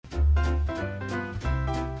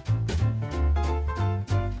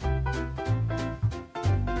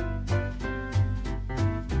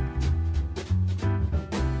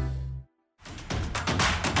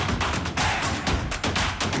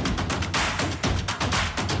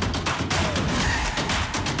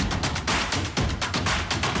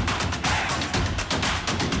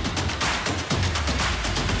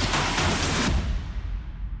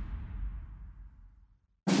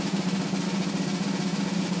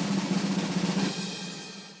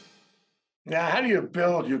Now, how do you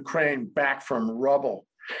build Ukraine back from rubble?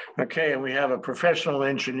 Okay, and we have a professional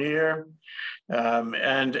engineer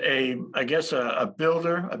and I guess, a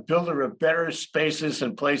builder of better spaces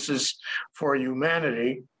and places for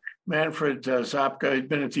humanity. Manfred Zapka had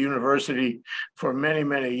been at the university for many,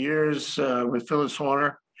 many years with Phyllis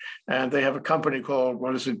Horner, and they have a company called,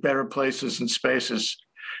 what is it, Better Places and Spaces.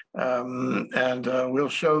 And we'll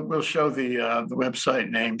show the website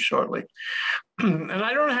name shortly. And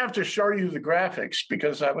I don't have to show you the graphics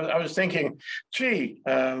because I was thinking, gee,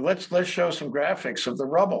 let's show some graphics of the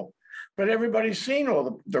rubble. But everybody's seen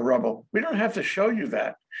all the rubble. We don't have to show you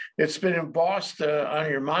that. It's been embossed on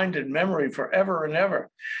your mind and memory forever and ever.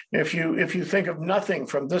 If you think of nothing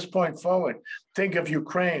from this point forward, think of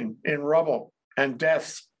Ukraine in rubble and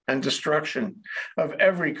death and destruction of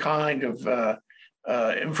every kind of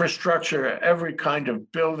infrastructure, every kind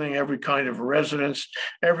of building, every kind of residence,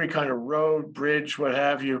 every kind of road, bridge, what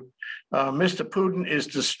have you. Mr. Putin is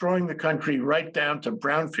destroying the country right down to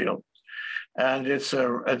brownfield. And it's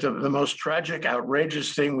the most tragic,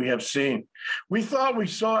 outrageous thing we have seen. We thought we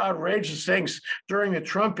saw outrageous things during the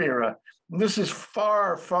Trump era. This is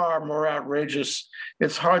far, far more outrageous.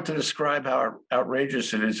 It's hard to describe how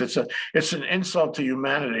outrageous it is. It's an insult to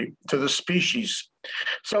humanity, to the species.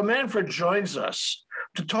 So Manfred joins us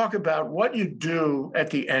to talk about what you do at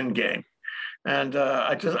the end game. And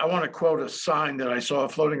I want to quote a sign that I saw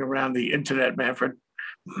floating around the internet, Manfred.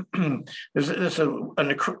 There's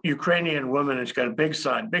a Ukrainian woman. It's got a big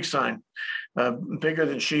sign, bigger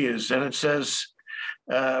than she is, and it says,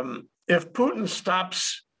 "If Putin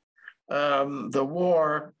stops the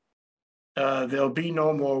war, there'll be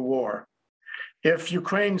no more war. If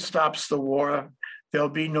Ukraine stops the war, there'll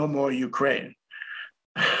be no more Ukraine."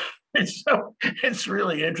 And so it's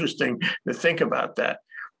really interesting to think about that.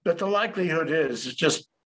 But the likelihood is, just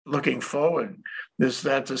looking forward, is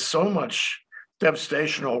that there's so much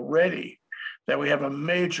devastation already that we have a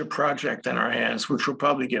major project in our hands, which will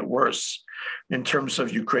probably get worse in terms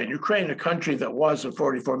of Ukraine. Ukraine, a country that was of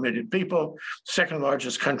 44 million people, second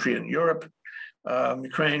largest country in Europe.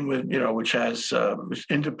 Ukraine, which has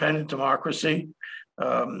independent democracy.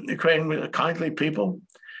 Ukraine with kindly people,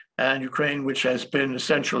 and Ukraine, which has been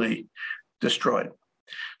essentially destroyed.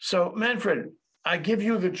 So, Manfred, I give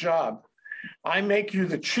you the job. I make you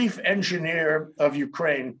the chief engineer of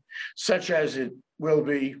Ukraine, such as it will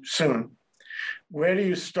be soon. Where do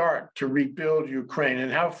you start to rebuild Ukraine,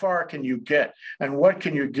 and how far can you get, and what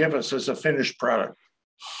can you give us as a finished product?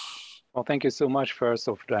 Well, thank you so much first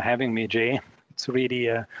for having me, Jay. It's really,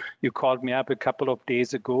 you called me up a couple of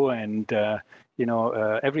days ago, and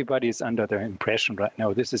everybody is under the impression right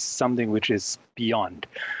now this is something which is beyond.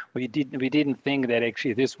 We didn't think that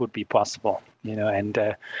actually this would be possible, and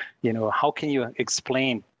how can you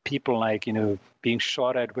explain people like being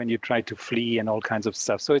shot at when you try to flee and all kinds of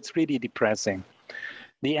stuff? So it's really depressing.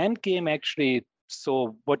 The end game actually.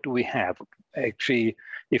 So what do we have? Actually,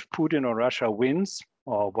 if Putin or Russia wins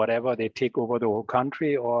or whatever, they take over the whole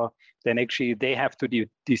country, or then actually they have to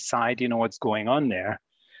decide, what's going on there.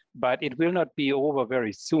 But it will not be over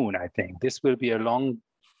very soon, I think. This will be a long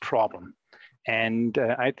problem. And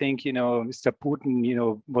I think, Mr.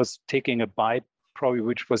 Putin, was taking a bite probably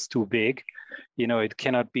which was too big. It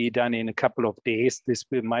cannot be done in a couple of days. This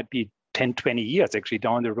might be 10, 20 years actually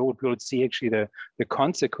down the road. We'll see actually the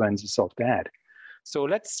consequences of that. So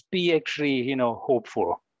let's be actually,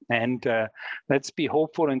 hopeful. And let's be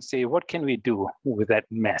hopeful and say, what can we do with that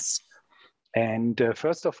mess? And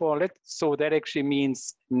first of all, so that actually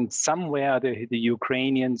means somewhere the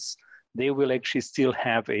Ukrainians, they will actually still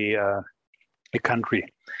have a country.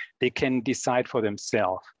 They can decide for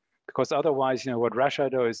themselves. Because otherwise, what Russia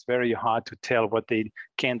does is very hard to tell what they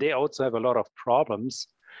can. They also have a lot of problems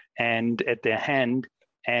and at their hand.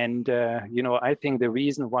 And, I think the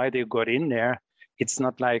reason why they got in there, it's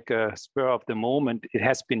not like a spur of the moment. It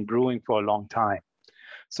has been brewing for a long time.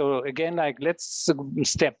 So again, let's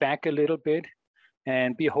step back a little bit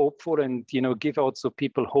and be hopeful and, give also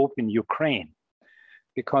people hope in Ukraine.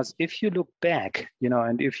 Because if you look back,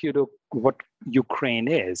 and if you look what Ukraine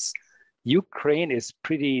is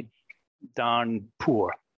pretty darn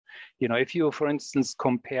poor. If you, for instance,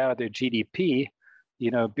 compare the GDP,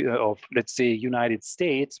 of, let's say, United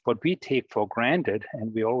States, what we take for granted,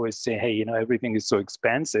 and we always say, hey, everything is so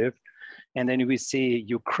expensive. And then we see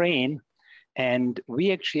Ukraine, and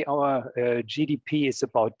we actually, our GDP is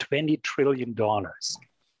about $20 trillion. $20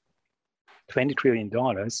 trillion.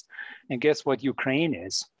 And guess what Ukraine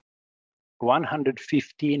is?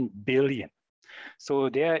 115 billion. So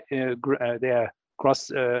their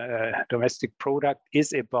gross domestic product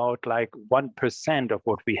is about like 1% of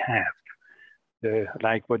what we have.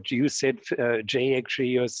 like what you said, Jay,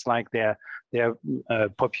 actually, is like their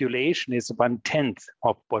population is 1/10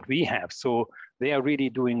 of what we have. So they are really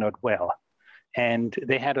doing not well. And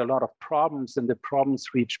they had a lot of problems, and the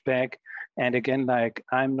problems reached back. And again, like,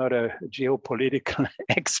 I'm not a geopolitical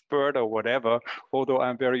expert or whatever, although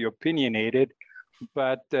I'm very opinionated.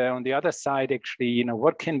 But on the other side, actually, you know,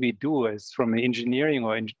 what can we do as from an engineering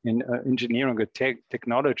or engineering or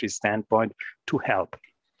technology standpoint to help?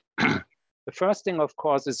 The first thing, of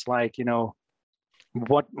course, is like, you know,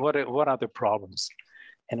 what are the problems?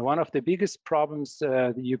 And one of the biggest problems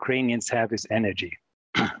the Ukrainians have is energy.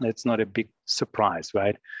 That's not a big surprise,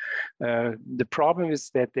 right? The problem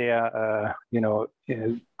is that they are,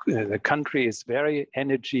 the country is very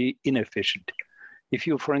energy inefficient. If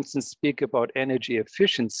you, for instance, speak about energy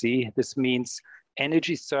efficiency, this means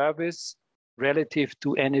energy service relative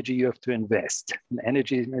to energy you have to invest. And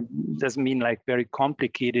energy doesn't mean like very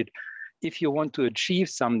complicated. If you want to achieve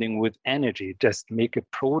something with energy, just make a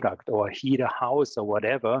product or heat a house or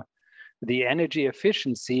whatever, the energy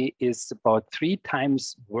efficiency is about 3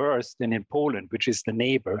 times worse than in Poland, which is the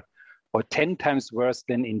neighbor, or 10 times worse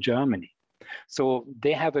than in Germany. So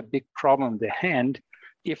they have a big problem in their hand.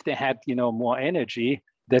 If they had, you know, more energy,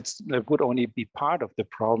 that would only be part of the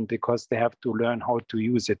problem, because they have to learn how to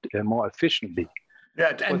use it more efficiently.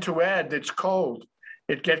 Yeah, and to add, it's cold.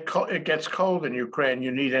 It gets cold in Ukraine.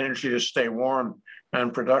 You need energy to stay warm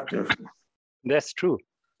and productive. That's true.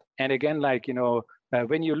 And again, like, you know,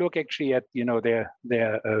 when you look actually at, you know, their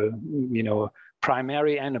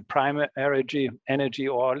primary energy,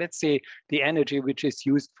 or let's say the energy which is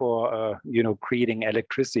used for, creating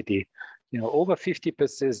electricity, you know, over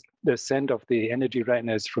 50% of the energy right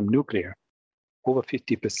now is from nuclear, over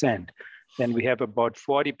 50%. Then we have about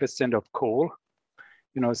 40% of coal,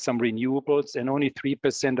 you know, some renewables, and only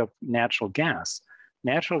 3% of natural gas.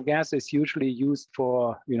 Natural gas is usually used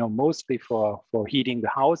for, you know, mostly for heating the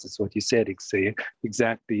houses, what you said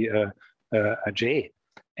exactly, Jay.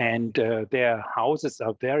 And their houses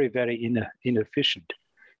are very, very inefficient.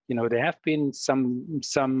 You know, there have been some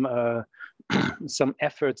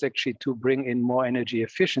efforts actually to bring in more energy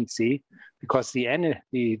efficiency, because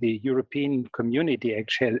the European community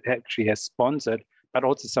actually has sponsored, but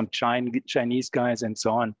also some Chinese guys and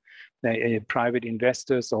so on, private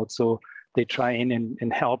investors also. They try in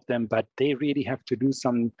and help them, but they really have to do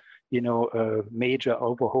some, you know, major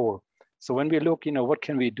overhaul. So when we look, you know, what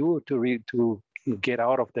can we do to get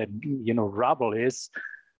out of that, you know, rubble, is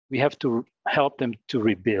we have to help them to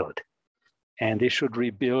rebuild, and they should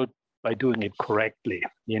rebuild by doing it correctly.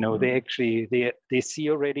 You know, they see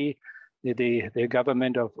already the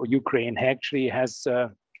government of Ukraine actually has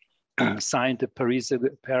signed the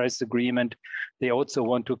Paris Agreement. They also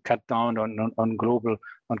want to cut down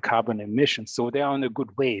on carbon emissions. So they're on a good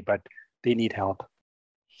way, but they need help.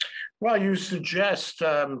 Well, you suggest,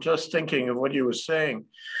 just thinking of what you were saying,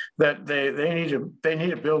 that they need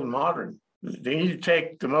to build modern. They need to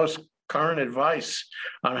take the most current advice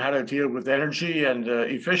on how to deal with energy and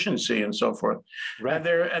efficiency and so forth. Right.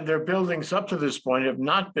 And their buildings up to this point have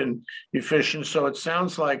not been efficient. So it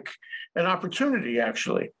sounds like an opportunity,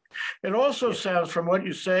 actually. It also sounds, from what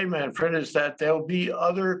you say, Manfred, is that there'll be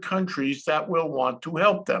other countries that will want to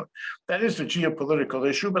help them. That is a geopolitical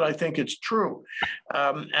issue, but I think it's true.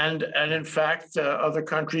 And in fact, other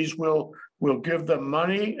countries will give them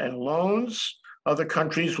money and loans. Other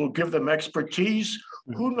countries will give them expertise.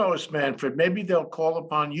 Who knows, Manfred? Maybe they'll call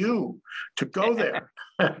upon you to go there.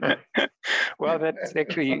 Well, that's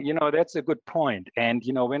actually, you know, that's a good point. And,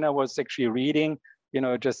 you know, when I was actually reading, you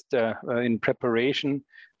know, just in preparation,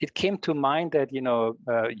 it came to mind that, you know,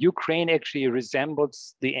 Ukraine actually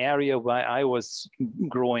resembles the area where I was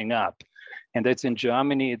growing up. And that's in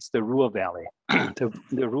Germany, it's the Ruhr Valley.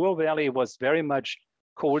 The Ruhr Valley was very much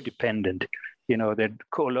coal dependent. You know, there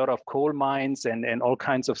a lot of coal mines and all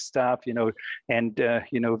kinds of stuff, you know, and,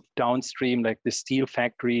 you know, downstream, like the steel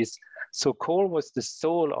factories. So coal was the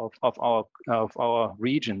soul of our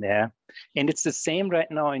region there. And it's the same right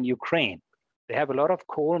now in Ukraine. They have a lot of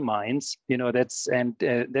coal mines, you know, that's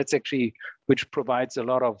actually, which provides a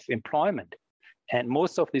lot of employment. And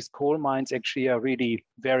most of these coal mines actually are really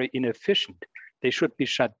very inefficient. They should be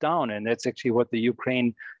shut down. And that's actually what the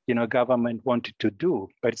Ukraine, you know, government wanted to do.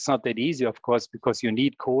 But it's not that easy, of course, because you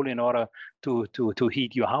need coal in order to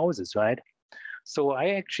heat your houses, right? So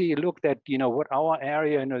I actually looked at, you know, what our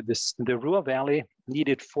area, you know, the Ruhr Valley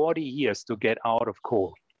needed 40 years to get out of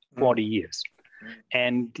coal, 40 years.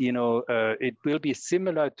 And, you know, it will be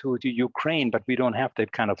similar to Ukraine, but we don't have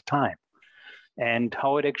that kind of time. And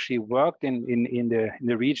how it actually worked in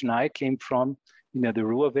the region I came from, you know, the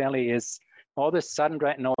Ruhr Valley, is all of a sudden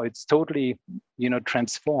right now it's totally,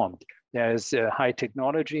 transformed. There's high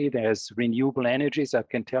technology, there's renewable energies. I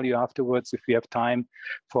can tell you afterwards if we have time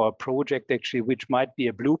for a project actually, which might be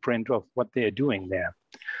a blueprint of what they're doing there.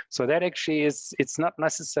 So that actually it's not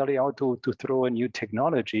necessarily how to throw a new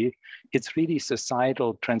technology, it's really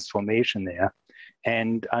societal transformation there.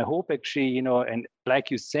 And I hope actually, and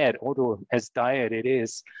like you said, although as dire it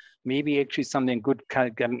is, maybe actually something good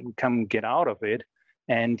can get out of it.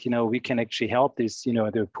 And, we can actually help this,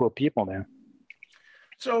 the poor people there.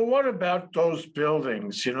 So what about those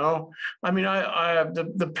buildings? I mean,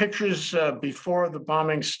 the pictures before the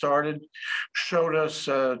bombing started showed us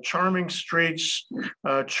charming streets,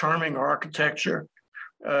 charming architecture,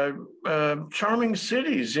 charming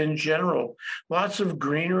cities in general, lots of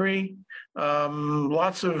greenery,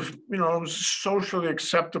 lots of socially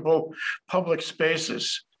acceptable public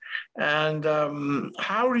spaces. And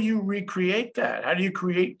how do you recreate that? How do you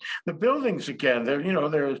create the buildings again? They're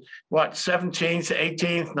what, 17th,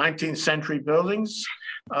 18th, 19th century buildings.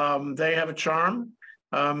 They have a charm.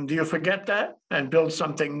 Do you forget that and build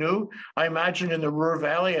something new? I imagine in the Ruhr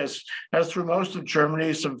Valley, as through most of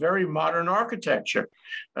Germany, some very modern architecture.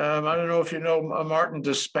 I don't know if you know Martin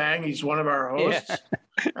Despang. He's one of our hosts. Yeah.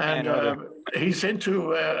 And he's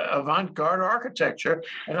into avant-garde architecture.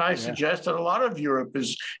 And I suggest that a lot of Europe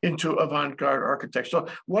is into avant-garde architecture. So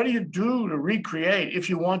what do you do to recreate, if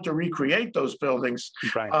you want to recreate those buildings,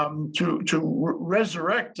 right, to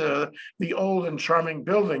resurrect the old and charming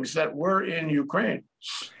buildings that were in Ukraine?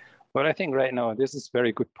 Well, I think right now, this is a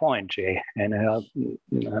very good point, Jay. And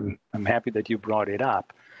I'm happy that you brought it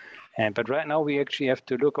up. But right now, we actually have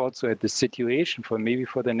to look also at the situation for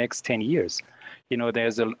the next 10 years.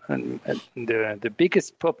 There's the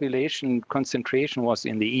biggest population concentration was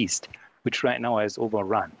in the east, which right now has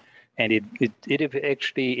overrun. And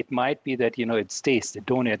it might be that, it stays the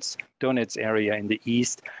Donetsk area in the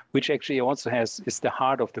east, which actually also is the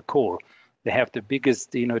heart of the coal. They have the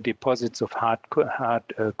biggest, deposits of hard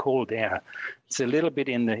coal there. It's a little bit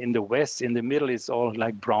in the west. In the middle, it's all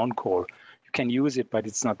like brown coal. Can use it, but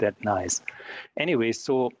it's not that nice. Anyway,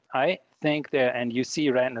 so I think that, and you see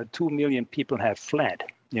right now, 2 million people have fled.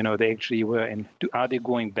 They actually were are they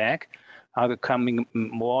going back? Are they coming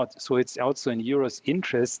more? So it's also in Europe's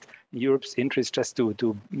interest just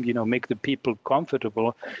to make the people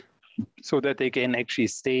comfortable so that they can actually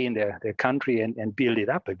stay in their country and build it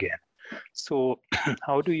up again. So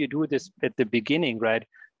how do you do this at the beginning, right?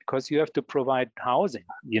 Because you have to provide housing,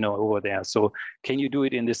 over there. So can you do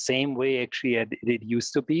it in the same way actually as it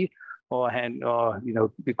used to be, or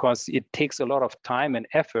because it takes a lot of time and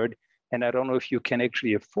effort, and I don't know if you can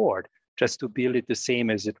actually afford just to build it the same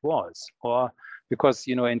as it was, or because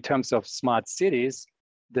in terms of smart cities,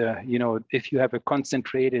 if you have a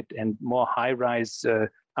concentrated and more high-rise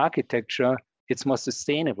architecture, it's more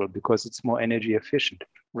sustainable because it's more energy efficient,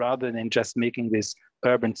 rather than just making this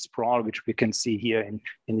urban sprawl, which we can see here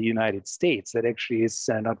in the United States, that actually is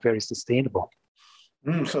not very sustainable.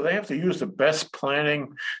 So they have to use the best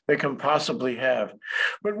planning they can possibly have.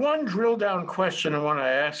 But one drill down question I want to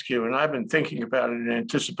ask you, and I've been thinking about it in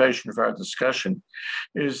anticipation of our discussion,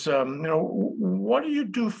 is, what do you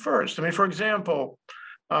do first? I mean, for example,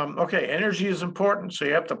 energy is important. So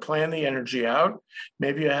you have to plan the energy out.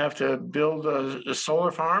 Maybe you have to build solar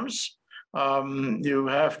farms. You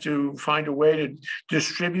have to find a way to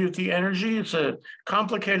distribute the energy. It's a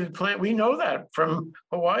complicated plan. We know that from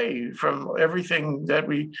Hawaii, from everything that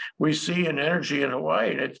we see in energy in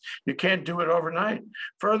Hawaii. You can't do it overnight.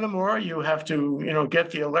 Furthermore, you have to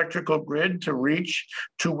get the electrical grid to reach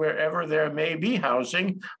to wherever there may be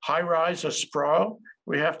housing, high rise or sprawl.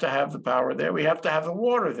 We have to have the power there. We have to have the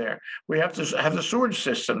water there. We have to have the sewage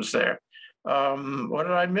systems there. What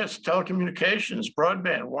did I miss? Telecommunications,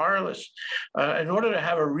 broadband, wireless. In order to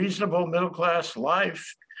have a reasonable middle-class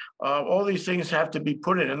life, all these things have to be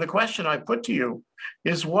put in. And the question I put to you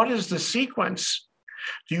is, what is the sequence?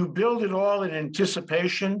 Do you build it all in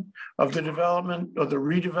anticipation of the development or the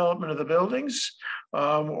redevelopment of the buildings?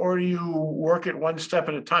 Or do you work it one step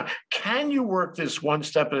at a time? Can you work this one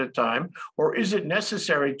step at a time? Or is it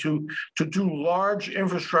necessary to do large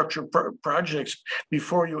infrastructure projects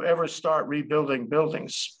before you ever start rebuilding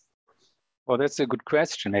buildings? Well, that's a good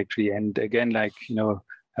question, actually. And again,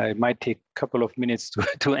 it might take a couple of minutes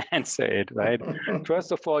to answer it, right?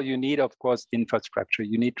 First of all, you need, of course, infrastructure.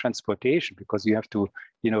 You need transportation because you have to,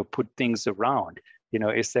 put things around.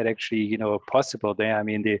 Is that actually, possible there? I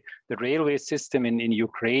mean, the railway system in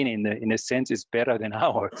Ukraine, in a sense, is better than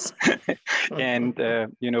ours. And,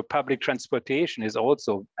 public transportation has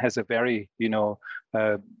a very,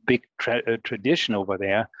 big tradition over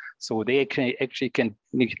there. So they actually can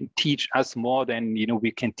teach us more than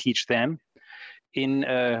we can teach them. In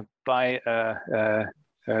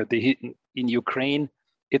Ukraine,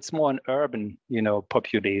 it's more an urban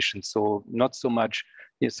population, so not so much.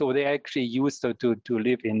 So they actually used to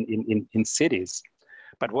live in cities.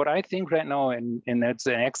 But what I think right now, and that's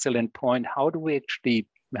an excellent point, how do we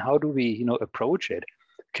approach it?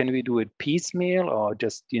 Can we do it piecemeal, or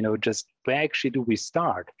just where actually do we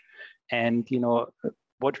start? And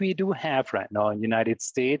what we do have right now in the United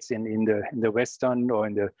States, in the Western, or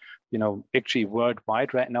in the actually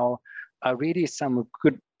worldwide right now, are really some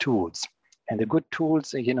good tools. And the good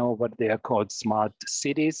tools, what they are called smart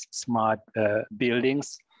cities, smart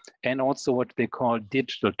buildings, and also what they call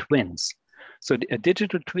digital twins. So a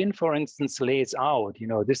digital twin, for instance, lays out,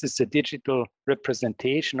 this is a digital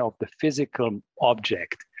representation of the physical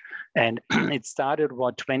object. And it started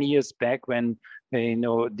about 20 years back when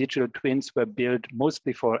digital twins were built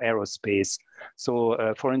mostly for aerospace.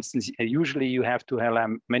 So, for instance, usually you have to have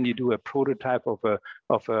when you do a prototype of a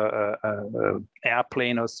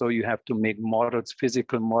airplane or so, you have to make models,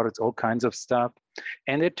 physical models, all kinds of stuff.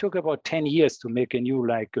 And it took about 10 years to make a new,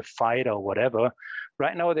 like a fighter or whatever.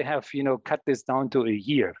 Right now, they have cut this down to a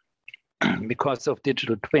year because of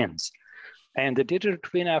digital twins. And the digital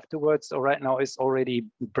twin afterwards, right now, is already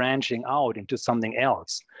branching out into something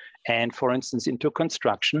else. And for instance, into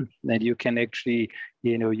construction, that you can actually,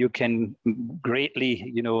 you can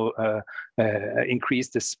greatly, increase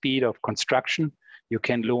the speed of construction. You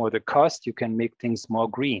can lower the cost. You can make things more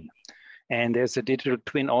green. And there's a digital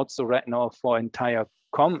twin also right now for entire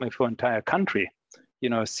country.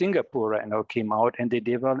 Singapore right now came out and they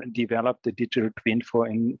developed the digital twin for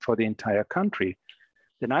the entire country.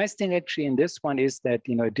 The nice thing actually in this one is that,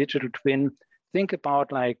 a digital twin, think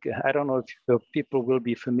about like, I don't know if people will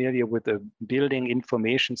be familiar with a building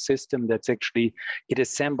information system that's actually, it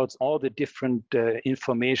assembles all the different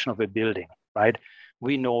information of a building, right?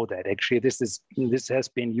 We know that actually this has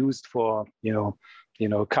been used for,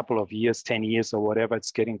 a couple of years, 10 years or whatever,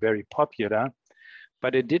 it's getting very popular.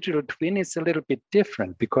 But a digital twin is a little bit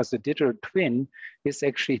different because the digital twin is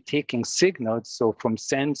actually taking signals, so from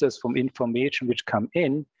sensors, from information which come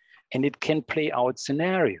in, and it can play out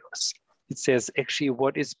scenarios. It says actually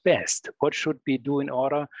what is best, what should we do in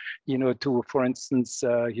order, to, for instance,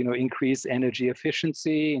 increase energy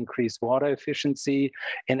efficiency, increase water efficiency,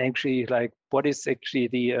 and actually like what is actually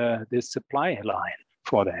the supply line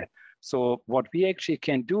for that. So what we actually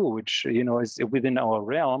can do, which is within our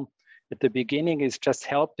realm, at the beginning is just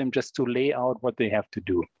help them just to lay out what they have to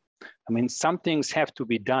do. I mean, some things have to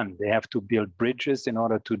be done. They have to build bridges in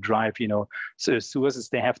order to drive, sources.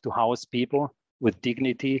 They have to house people with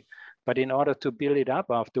dignity. But in order to build it up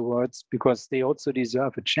afterwards, because they also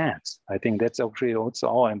deserve a chance. I think that's actually also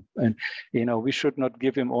our, and we should not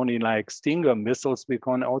give them only like Stinger missiles. We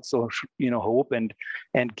can also, hope and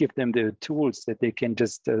give them the tools that they can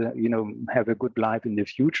just, have a good life in the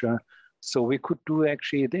future. So we could do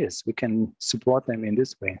actually this. We can support them in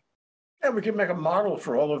this way. Yeah, we can make a model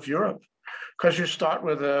for all of Europe, because you start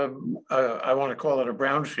with I want to call it a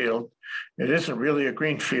brownfield. It isn't really a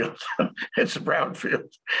greenfield. It's a brownfield.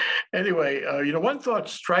 Anyway, one thought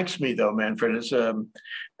strikes me though, Manfred, is, and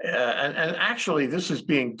actually this is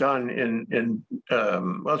being done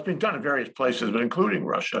well, it's being done in various places, but including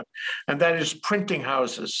Russia, and that is printing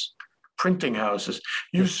houses.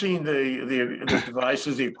 You've seen the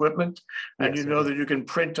devices, the equipment, and yes, that you can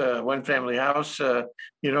print a one-family house, in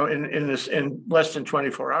less than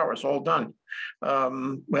 24 hours, all done.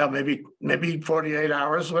 Well, maybe 48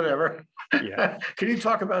 hours, whatever. Yeah. Can you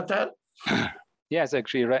talk about that? Yes,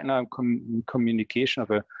 actually, right now I'm in communication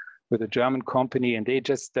with a German company, and they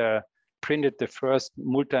just printed the first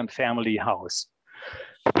multi-family house.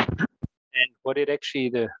 And what it actually,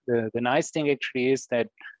 the nice thing actually is that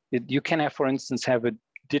you can have, for instance, have a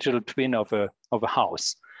digital twin of a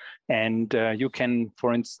house. And you can,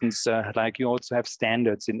 for instance, like you also have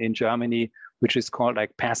standards in Germany, which is called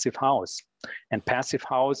like passive house. And passive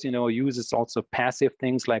house, uses also passive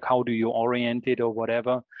things like how do you orient it or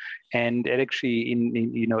whatever. And it actually,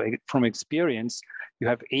 from experience, you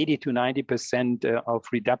have 80 to 90% of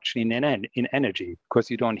reduction in energy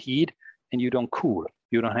because you don't heat and you don't cool.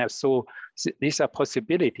 You don't have, so these are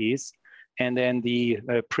possibilities. And then the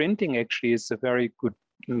printing actually is a very good,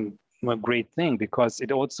 great thing because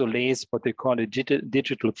it also lays what they call a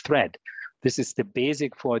digital thread. This is the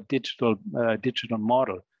basic for a digital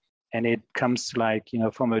model, and it comes like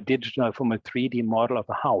from a 3D model of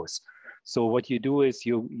a house. So what you do is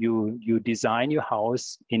you design your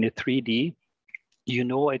house in a 3D. you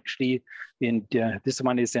know, actually, in this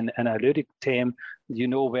one is an analytic term, you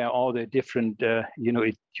know where all the different,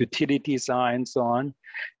 utilities are and so on.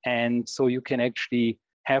 And so you can actually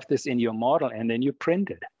have this in your model and then you print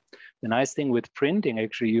it. The nice thing with printing,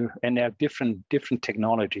 actually, and there are different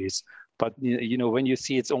technologies. But when you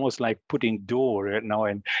see, it's almost like putting dough right now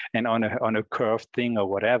and on a curved thing or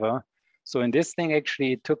whatever. So in this thing,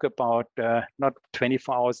 actually, it took about not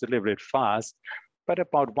 24 hours, a little bit fast, but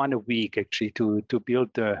about 1 week actually to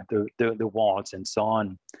build the walls and so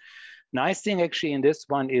on. Nice thing actually in this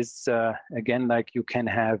one is again, like you can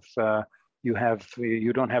have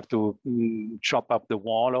you don't have to chop up the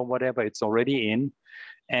wall or whatever, it's already in.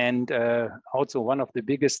 And also one of the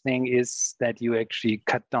biggest thing is that you actually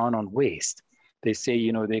cut down on waste. They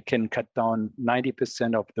say, they can cut down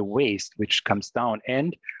 90% of the waste which comes down,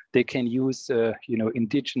 and they can use,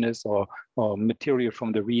 indigenous or material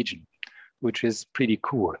from the region, which is pretty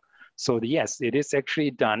cool. So yes, it is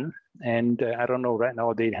actually done. And I don't know, right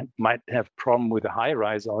now they might have problem with a high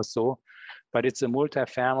rise also, but it's a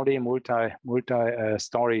multi-family,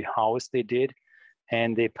 multi-story house they did.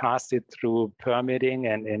 And they passed it through permitting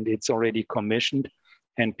and it's already commissioned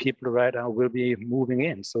and people right now will be moving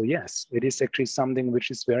in. So yes, it is actually something which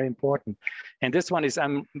is very important. And this one is,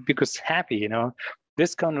 I'm because happy,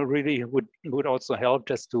 this kind of really would also help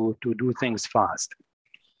just to do things fast.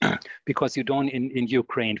 Because you don't in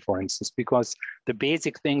Ukraine, for instance, because the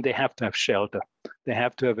basic thing, they have to have shelter. They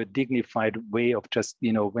have to have a dignified way of just,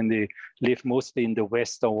 when they live mostly in the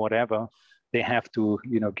West or whatever, they have to,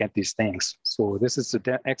 get these things. So this is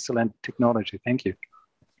an excellent technology. Thank you.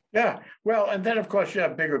 Yeah, well, and then of course you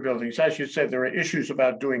have bigger buildings. As you said, there are issues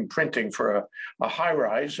about doing printing for a high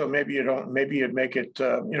rise. So maybe you'd make it,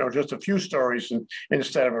 just a few stories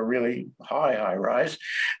instead of a really high rise.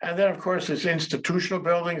 And then of course there's institutional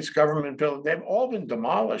buildings, government buildings, they've all been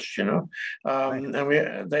demolished, and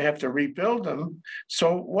they have to rebuild them.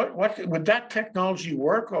 So what would that technology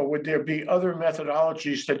work, or would there be other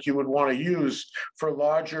methodologies that you would want to use for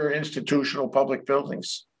larger institutional public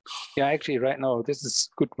buildings? Yeah, actually, right now, this is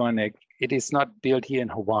a good one. It is not built here in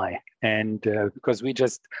Hawaii. And because we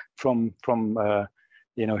just, from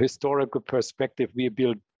historical perspective, we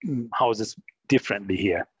build houses differently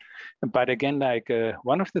here. But again,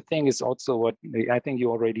 one of the things is also what I think you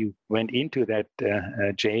already went into that,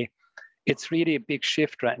 Jay. It's really a big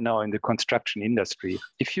shift right now in the construction industry.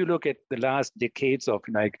 If you look at the last decades of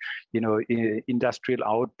industrial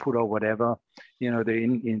output or whatever,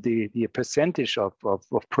 the percentage of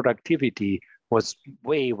productivity was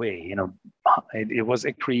way, it was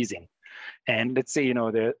increasing. And let's say,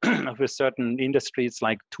 of a certain industry, it's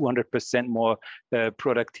like 200% more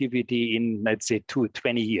productivity in, let's say,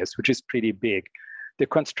 20 years, which is pretty big. The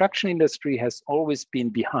construction industry has always been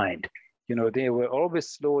behind. They were always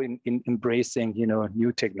slow in embracing,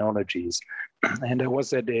 new technologies. And I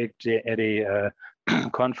was at a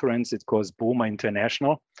conference, it's called BOMA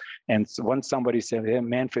International. And once somebody said, hey,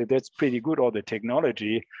 Manfred, that's pretty good, all the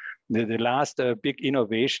technology. The last big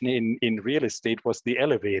innovation in real estate was the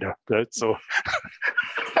elevator. Right? So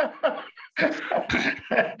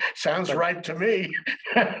sounds right to me.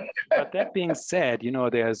 But that being said,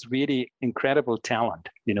 there's really incredible talent,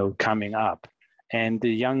 coming up. And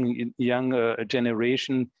the young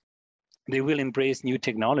generation, they will embrace new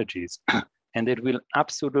technologies. And it will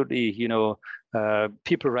absolutely,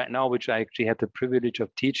 people right now, which I actually had the privilege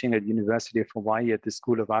of teaching at University of Hawaii at the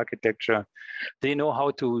School of Architecture, they know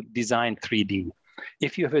how to design 3D.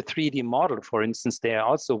 If you have a 3D model, for instance, there are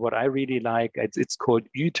also what I really like, it's called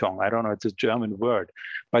Ytong. I don't know, it's a German word,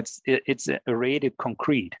 but it's aerated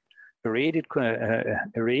concrete.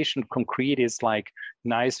 Aeration concrete is like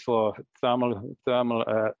nice for thermal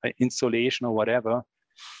insulation or whatever.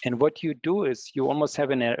 And what you do is you almost have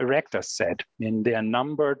an erector set, and they are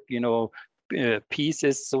numbered,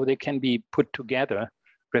 pieces, so they can be put together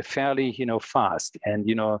fairly, fast. And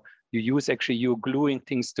you use you're gluing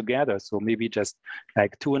things together. So maybe just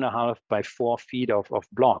like 2.5 by 4 feet of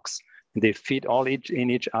blocks. And they fit all in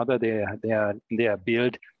each other. They are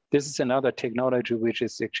built. This is another technology which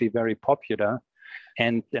is actually very popular.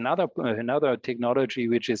 And another technology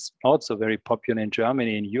which is also very popular in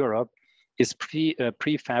Germany and Europe is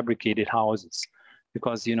prefabricated houses.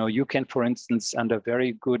 Because you can, for instance, under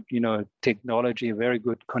very good technology, very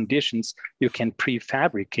good conditions, you can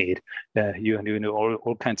prefabricate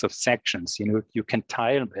all kinds of sections. You can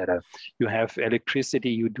tile better. You have electricity.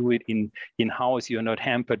 You do it in house. You're not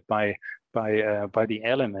hampered by the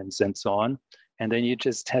elements and so on. And then it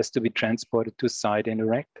just has to be transported to site and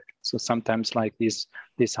erected. So sometimes like these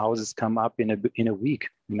houses come up in a week,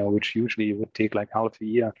 which usually would take like half a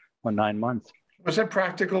year or 9 months. Was it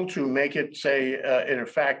practical to make it, say, in a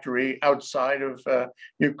factory outside of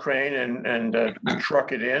Ukraine and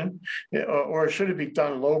truck it in? Or should it be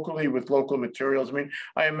done locally with local materials? I mean,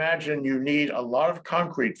 I imagine you need a lot of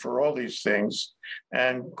concrete for all these things,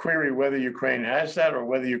 and query whether Ukraine has that or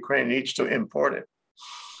whether Ukraine needs to import it.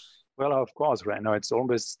 Well, of course, right now it's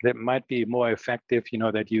always, that might be more effective,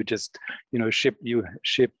 that you just, ship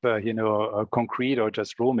concrete or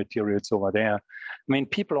just raw materials over there. I mean,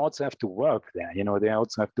 people also have to work there, they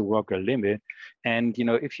also have to work a limit. And,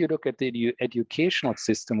 if you look at the educational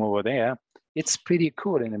system over there, it's pretty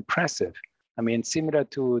cool and impressive. I mean, similar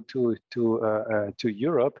to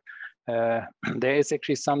Europe, there is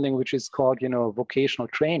actually something which is called, vocational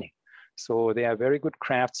training. So they are very good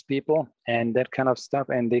craftspeople and that kind of stuff,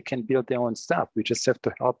 and they can build their own stuff. We just have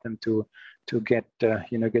to help them to get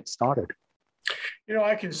started.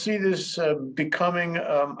 I can see this becoming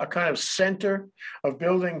a kind of center of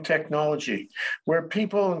building technology, where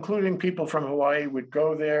people, including people from Hawaii, would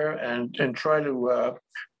go there and try to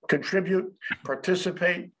contribute,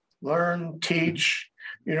 participate, learn, teach.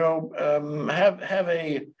 Have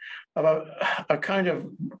a kind of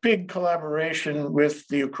big collaboration with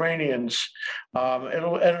the Ukrainians.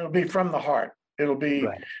 It'll be from the heart. It'll be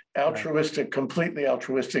altruistic, completely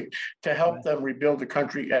altruistic, to help them rebuild the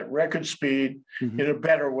country at record speed in a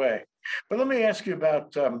better way. But let me ask you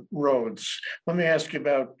about roads. Let me ask you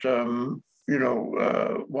about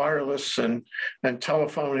wireless and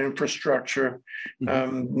telephone infrastructure,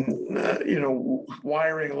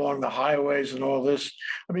 wiring along the highways and all this.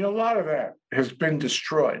 I mean, a lot of that has been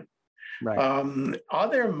destroyed. Right. Are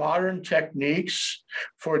there modern techniques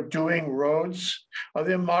for doing roads? Are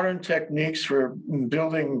there modern techniques for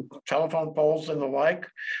building telephone poles and the like?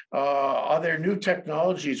 Are there new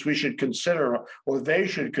technologies we should consider, or they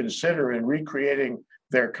should consider, in recreating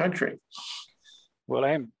their country? Well,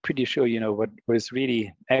 I'm pretty sure, what was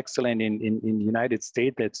really excellent in the United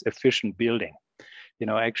States, that's efficient building.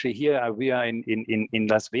 Actually here we are in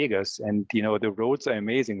Las Vegas, and, the roads are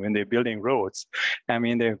amazing when they're building roads. I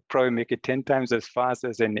mean, they probably make it 10 times as fast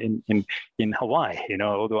as in Hawaii,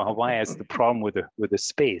 although Hawaii has the problem with the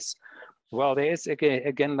space. Well, there is,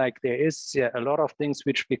 again, there is a lot of things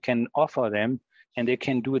which we can offer them, and they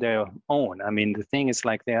can do their own. I mean, the thing is,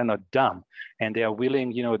 they are not dumb, and they are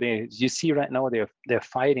willing, you see right now, they're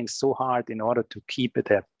fighting so hard in order to keep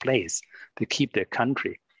their place, to keep their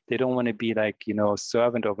country. They don't want to be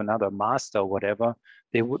servant of another master or whatever.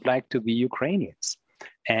 They would like to be Ukrainians.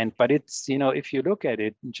 But it's, if you look at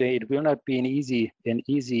it, Jay, it will not be an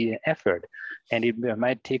easy effort, and it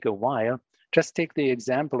might take a while. Just take the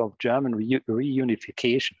example of German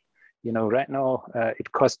reunification. Right now,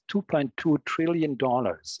 it cost $2.2 trillion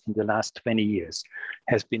in the last 20 years,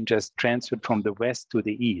 has been just transferred from the West to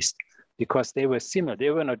the East, because they were similar. They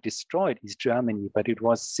were not destroyed, East Germany, but it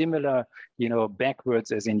was similar,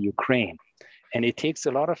 backwards as in Ukraine. And it takes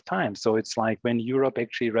a lot of time. So it's like when Europe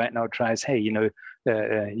actually right now tries, hey,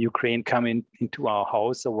 Ukraine come into our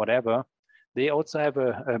house or whatever, they also have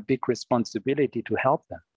a big responsibility to help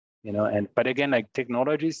them, but again,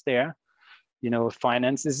 technology is there,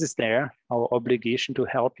 finances is there, our obligation to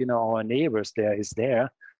help, our neighbors there is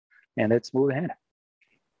there, and let's move ahead.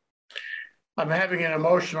 I'm having an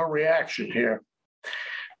emotional reaction here.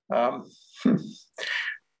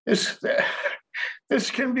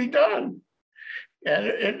 This can be done, and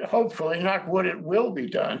it hopefully, knock wood, it will be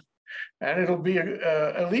done, and it'll be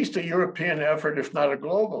at least a European effort, if not a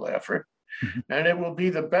global effort. And it will be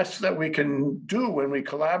the best that we can do when we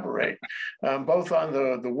collaborate, both on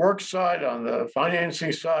the work side, on the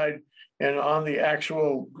financing side, and on the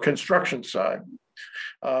actual construction side.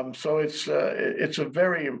 So it's a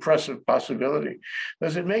very impressive possibility.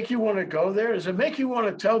 Does it make you want to go there? Does it make you want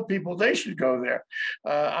to tell people they should go there?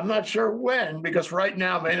 I'm not sure when, because right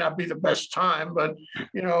now may not be the best time, but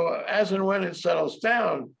as and when it settles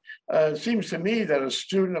down, it seems to me that a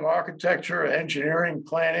student of architecture, engineering,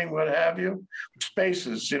 planning, what have you,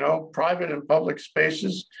 spaces, private and public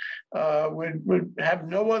spaces, would have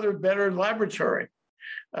no other better laboratory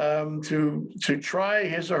to try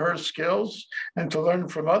his or her skills and to learn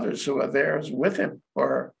from others who are there with him or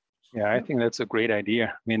her. Yeah, I think that's a great idea.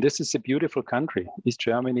 I mean, this is a beautiful country. East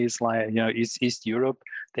Germany is East Europe.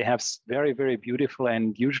 They have very, very beautiful,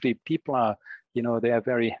 and usually people are, they are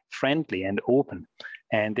very friendly and open.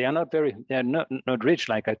 And they are not not rich,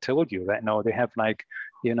 like I told you right now. They have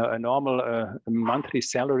a normal monthly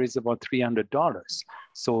salary is about $300.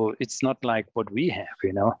 So it's not like what we have.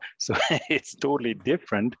 So it's totally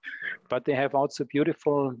different, but they have also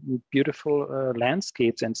beautiful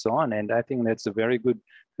landscapes and so on. And I think that's a very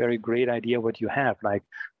great idea what you have. Like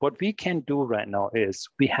what we can do right now is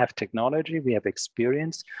we have technology, we have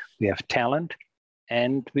experience, we have talent,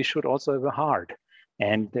 and we should also have a heart.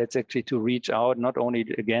 And that's actually to reach out, not only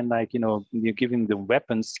again, like, you're giving them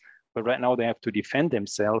weapons, but right now they have to defend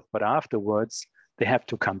themselves, but afterwards they have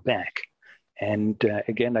to come back. And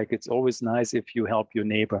again, like it's always nice if you help your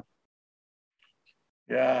neighbor.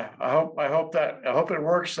 Yeah, I hope it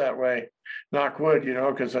works that way. Knock wood,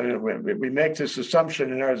 because we make this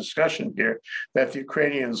assumption in our discussion here that the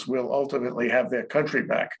Ukrainians will ultimately have their country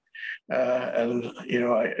back. And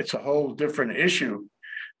it's a whole different issue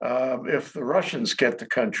if the Russians get the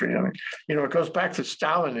country. I mean, it goes back to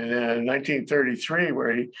Stalin in 1933,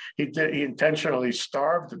 where he intentionally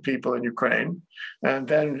starved the people in Ukraine, and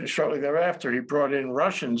then shortly thereafter he brought in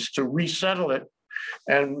Russians to resettle it.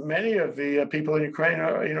 And many of the people in Ukraine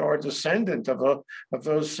are descendant of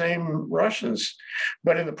those same Russians.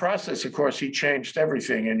 But in the process, of course, he changed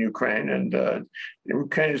everything in Ukraine, and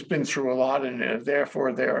Ukraine has been through a lot, and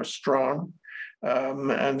therefore they are strong.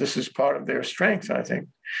 And this is part of their strength, I think.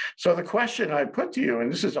 So the question I put to you, and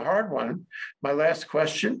this is a hard one, my last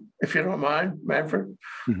question, if you don't mind, Manfred,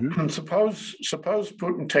 suppose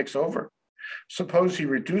Putin takes over. Suppose he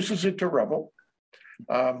reduces it to rubble.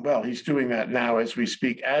 Well, he's doing that now as we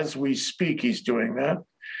speak. As we speak, he's doing that.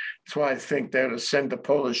 That's why I think they're to send the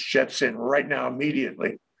Polish jets in right now,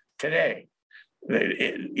 immediately, today.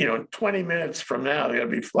 20 minutes from now, they're going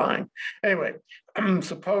to be flying. Anyway,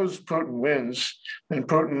 suppose Putin wins, and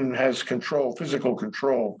Putin has physical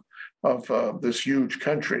control of this huge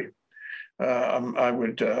country. I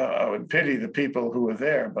would pity the people who are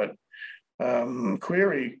there, but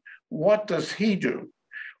query, what does he do?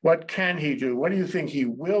 What can he do? What do you think he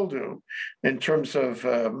will do in terms of,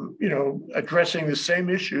 addressing the same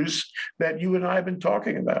issues that you and I have been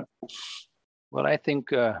talking about? Well, I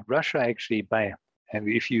think Russia actually, their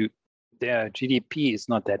GDP is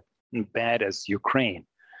not that bad as Ukraine,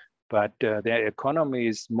 but their economy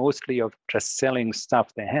is mostly of just selling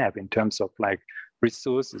stuff they have in terms of like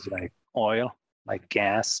resources like oil, like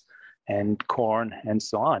gas and corn and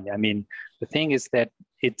so on. I mean, the thing is that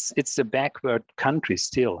it's a backward country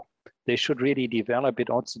still. They should really develop it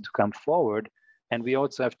also to come forward. And we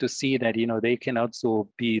also have to see that, they can also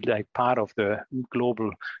be like part of the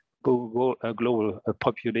global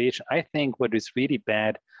population. I think what is really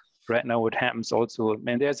bad right now, what happens also,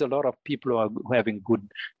 and there's a lot of people who are having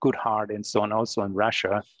good heart and so on, also in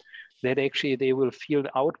Russia, that actually they will feel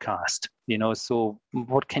outcast, so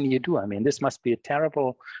what can you do? I mean, this must be a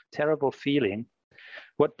terrible, terrible feeling.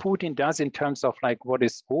 What Putin does in terms of like what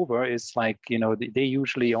is over is like, they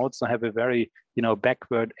usually also have a very,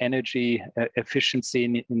 backward energy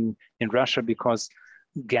efficiency in Russia, because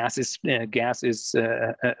gas is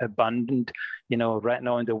abundant. Right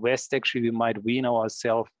now in the West, actually, we might wean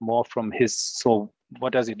ourselves more from his. So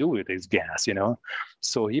what does he do with his gas?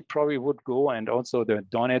 So he probably would go, and also the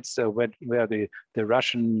Donetsk, where the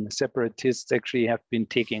Russian separatists actually have been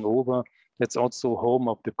taking over. That's also home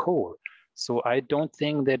of the coal. So I don't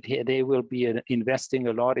think that they will be investing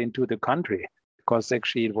a lot into the country, because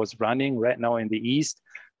actually it was running right now in the East.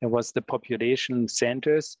 There was the population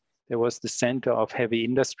centers. There was the center of heavy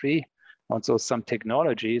industry, also some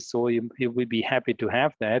technology. So you will be happy to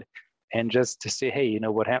have that. And just to say, hey,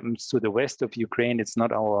 what happens to the west of Ukraine, it's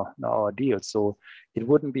not our deal. So it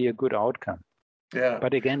wouldn't be a good outcome. Yeah.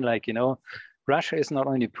 But again, like, Russia is not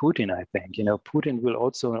only Putin, I think. Putin will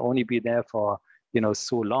also only be there for,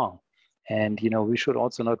 so long. And, we should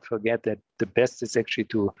also not forget that the best is actually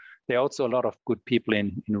there are also a lot of good people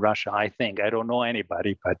in Russia, I think. I don't know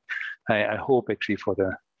anybody, but I hope actually for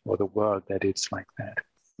the world that it's like that.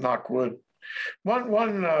 Knock wood.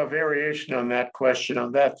 One variation on that question,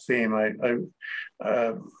 on that theme,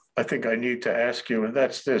 I think I need to ask you, and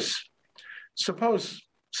that's this. Suppose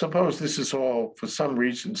this is all for some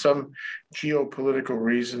reason, some geopolitical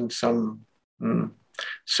reason, some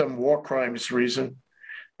war crimes reason,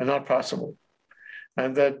 and not possible.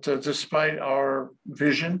 And that despite our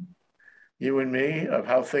vision, you and me, of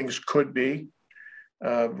how things could be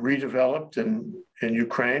redeveloped in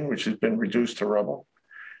Ukraine, which has been reduced to rubble,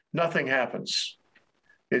 nothing happens.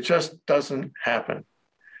 It just doesn't happen,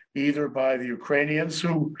 either by the Ukrainians,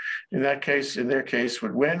 who in their case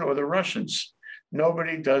would win, or the Russians.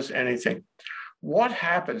 Nobody does anything. What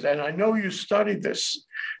happens? And I know you studied this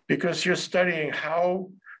because you're studying how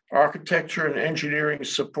architecture and engineering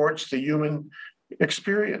supports the human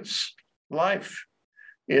experience, life.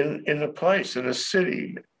 in a place, in a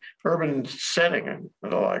city, urban setting and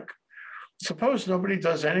the like. Suppose nobody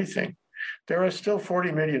does anything. There are still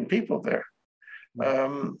 40 million people there.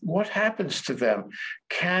 What happens to them?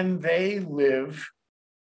 Can they live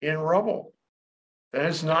in rubble that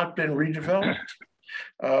has not been redeveloped?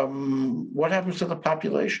 What happens to the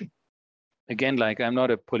population? Again, like I'm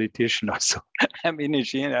not a politician, also I'm an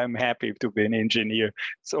engineer. I'm happy to be an engineer.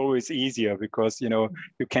 It's always easier because you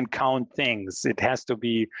can count things. It has to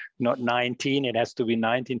be not 19, it has to be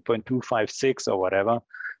 19.256 or whatever.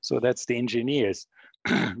 So that's the engineers.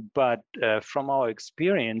 But from our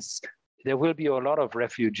experience, there will be a lot of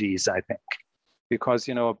refugees, I think, because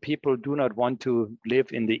people do not want to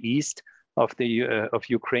live in the east of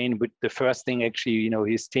Ukraine. But the first thing actually,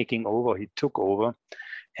 he took over.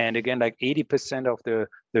 And again, like 80% of the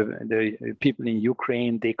people in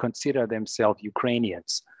Ukraine, they consider themselves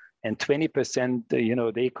Ukrainians. And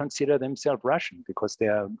 20%, they consider themselves Russian because they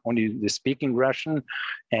are only speaking Russian.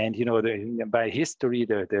 And, by history,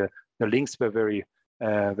 the links were very,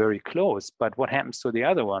 very close. But what happens to the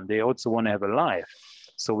other one? They also want to have a life.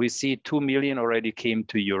 So we see 2 million already came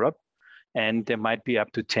to Europe, and there might be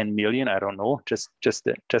up to 10 million. I don't know, just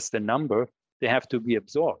the number. They have to be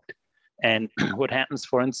absorbed. And what happens,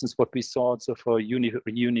 for instance, what we saw also for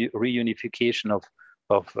reunification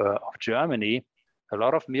of Germany, a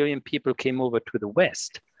lot of million people came over to the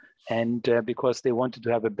West, and because they wanted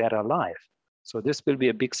to have a better life. So this will be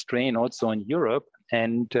a big strain also on Europe.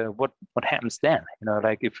 And what happens then?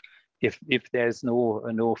 Like if there's no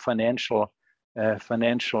financial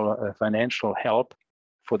help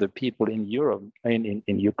for the people in Europe, in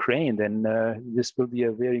Ukraine, then this will be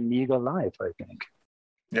a very meager life, I think.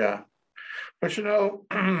 Yeah. But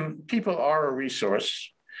people are a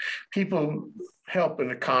resource. People help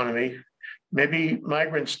an economy. Maybe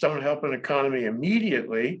migrants don't help an economy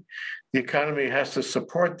immediately. The economy has to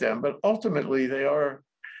support them, but ultimately they're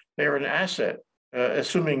an asset,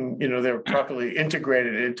 assuming they're properly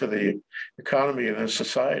integrated into the economy and the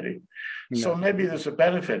society. Yeah. So maybe there's a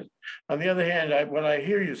benefit. On the other hand, what I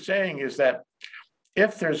hear you saying is that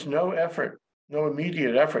if there's no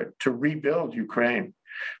immediate effort to rebuild Ukraine,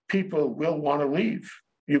 people will want to leave.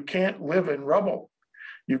 You can't live in rubble.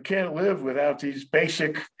 You can't live without these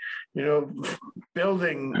basic,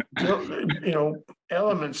 building,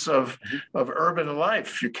 elements of urban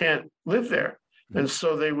life. You can't live there. And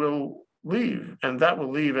so they will leave. And that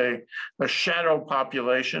will leave a shadow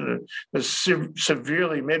population,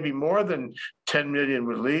 severely, maybe more than 10 million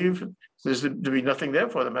would leave. There's to be nothing there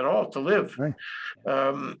for them at all to live. Right.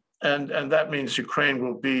 And that means Ukraine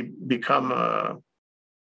will become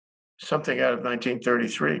something out of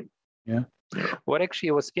 1933. Yeah. What actually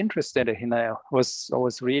I was interested in, I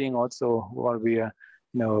was reading also while we are,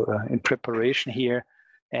 in preparation here,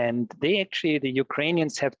 and the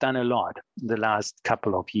Ukrainians have done a lot the last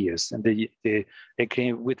couple of years, and they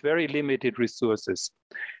came with very limited resources.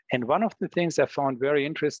 And one of the things I found very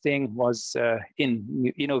interesting was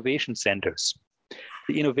in innovation centers.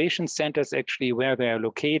 The innovation centers actually where they are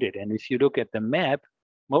located, and if you look at the map,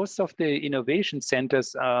 most of the innovation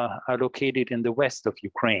centers are located in the west of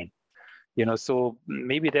Ukraine. So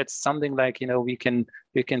maybe that's something like, we can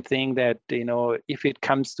think that, if it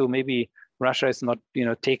comes to maybe Russia is not,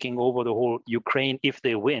 taking over the whole Ukraine, if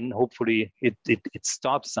they win, hopefully it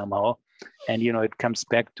stops somehow. And, it comes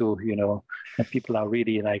back to, that people are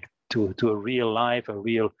really like to a real life, a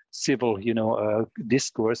real civil,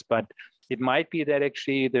 discourse. But it might be that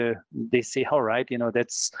actually they say, all right,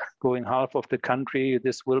 that's going half of the country.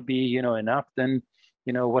 This will be, enough. Then,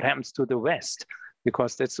 what happens to the West?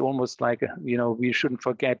 Because that's almost like, we shouldn't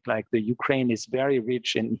forget, like the Ukraine is very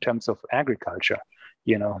rich in terms of agriculture,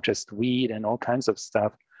 just wheat and all kinds of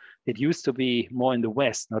stuff. It used to be more in the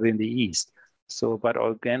West, not in the East. So, but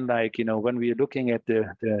again, like, when we're looking at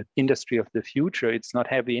the industry of the future, it's not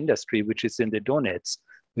heavy industry, which is in the Donetsk,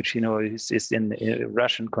 which, is in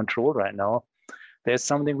Russian control right now. There's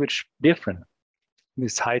something which different.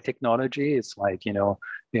 This high technology, it's like,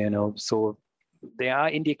 so there are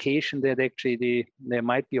indications that actually there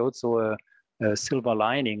might be also a silver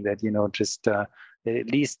lining that, just at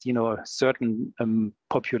least, a certain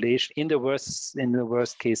population in the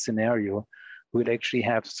worst case scenario will actually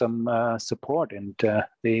have some support, and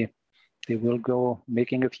they will go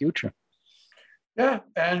making a future. Yeah,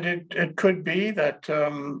 and it could be that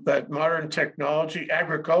that modern technology,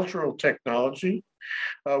 agricultural technology,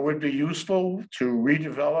 would be useful to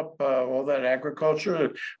redevelop all that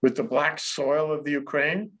agriculture with the black soil of the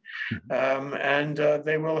Ukraine, and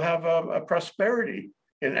they will have a prosperity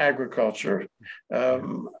in agriculture.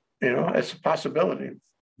 It's a possibility.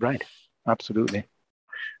 Right. Absolutely.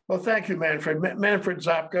 Well, thank you, Manfred. Manfred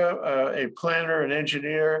Zapka, a planner and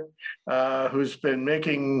engineer who's been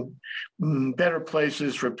making better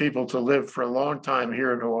places for people to live for a long time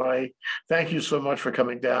here in Hawaii. Thank you so much for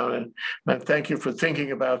coming down, and thank you for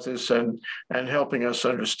thinking about this and helping us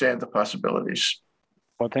understand the possibilities.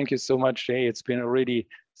 Well, thank you so much, Jay. It's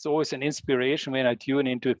always an inspiration when I tune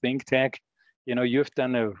into ThinkTech. You know, you've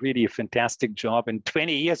done a really fantastic job in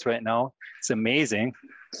 20 years right now. It's amazing.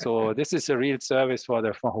 So this is a real service for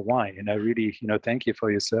Hawaii, and I really, thank you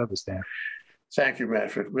for your service there. Thank you,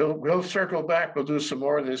 Manfred. We'll circle back. We'll do some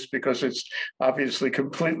more of this because it's obviously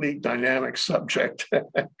completely dynamic subject.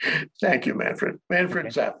 Thank you, Manfred. Manfred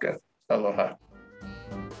Zapka. Aloha.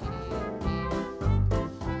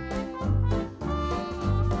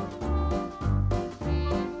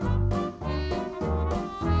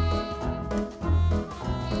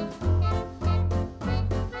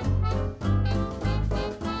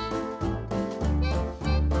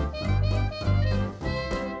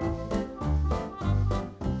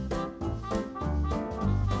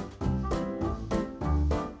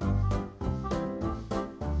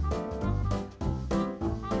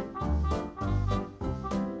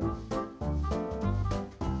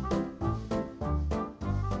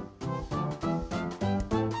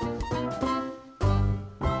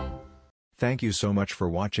 Thank you so much for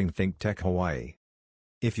watching ThinkTech Hawaii.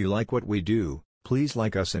 If you like what we do, please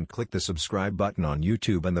like us and click the subscribe button on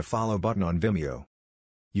YouTube and the follow button on Vimeo.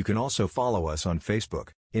 You can also follow us on Facebook,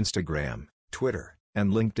 Instagram, Twitter,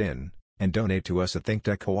 and LinkedIn, and donate to us at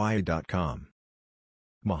thinktechhawaii.com.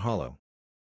 Mahalo.